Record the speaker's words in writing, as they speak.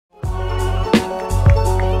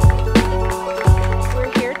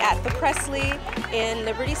in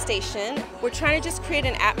Liberty Station. We're trying to just create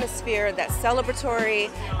an atmosphere that's celebratory,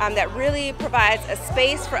 that really provides a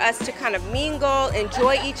space for us to kind of mingle,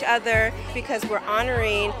 enjoy each other, because we're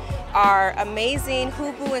honoring our amazing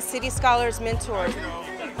HUBU and City Scholars mentors.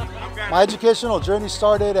 My educational journey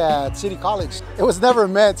started at City College. It was never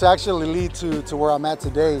meant to actually lead to where I'm at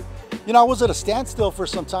today. You know, I was at a standstill for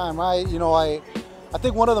some time, right? You know, I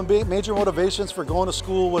think one of the major motivations for going to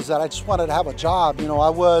school was that I just wanted to have a job. You know, I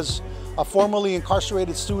was a formerly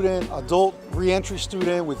incarcerated student, adult reentry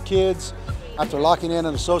student with kids. After locking in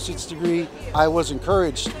an associate's degree, I was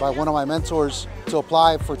encouraged by one of my mentors to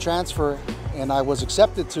apply for transfer, and I was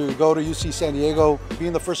accepted to go to UC San Diego,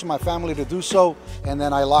 being the first in my family to do so. And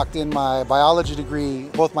then I locked in my biology degree,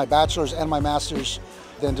 both my bachelor's and my master's,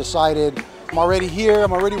 then decided I'm already here,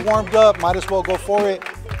 I'm already warmed up, might as well go for it.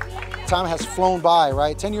 Time has flown by,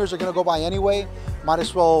 right? 10 years are gonna go by anyway. Might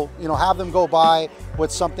as well, you know, have them go by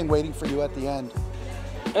with something waiting for you at the end.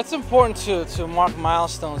 It's important to mark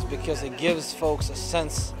milestones because it gives folks a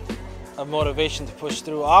sense of motivation to push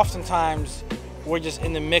through. Oftentimes, we're just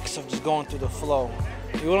in the mix of just going through the flow.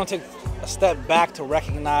 We want to take a step back to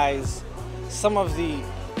recognize some of the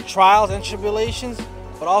trials and tribulations,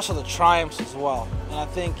 but also the triumphs as well. And I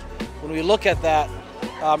think when we look at that,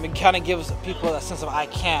 it kind of gives people a sense of I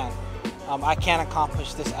can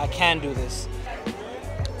accomplish this, I can do this.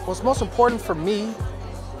 What's most important for me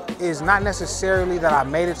is not necessarily that I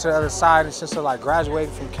made it to the other side in sense of like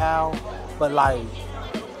graduating from Cal, but like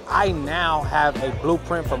I now have a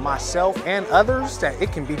blueprint for myself and others that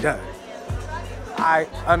it can be done. I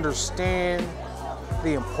understand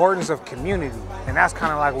the importance of community, and that's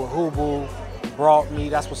kind of like what HUBU brought me.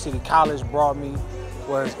 That's what City College brought me.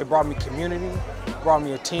 It brought me community, brought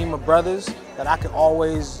me a team of brothers that I could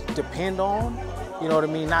always depend on. You know what I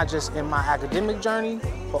mean? Not just in my academic journey,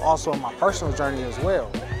 but also in my personal journey as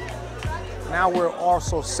well. Now we're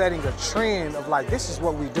also setting a trend of like, this is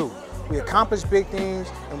what we do. We accomplish big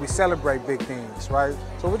things and we celebrate big things, right?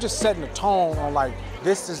 So we're just setting a tone on like,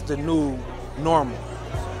 this is the new normal.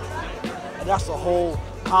 And that's the whole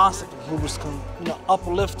concept of HUBU, you know,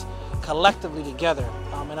 uplift collectively together.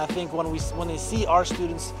 And I think when they see our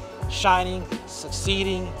students shining,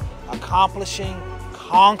 succeeding, accomplishing,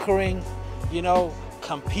 conquering, you know,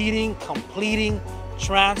 competing, completing,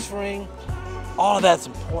 transferring, all of that's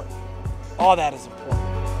important. All that is important.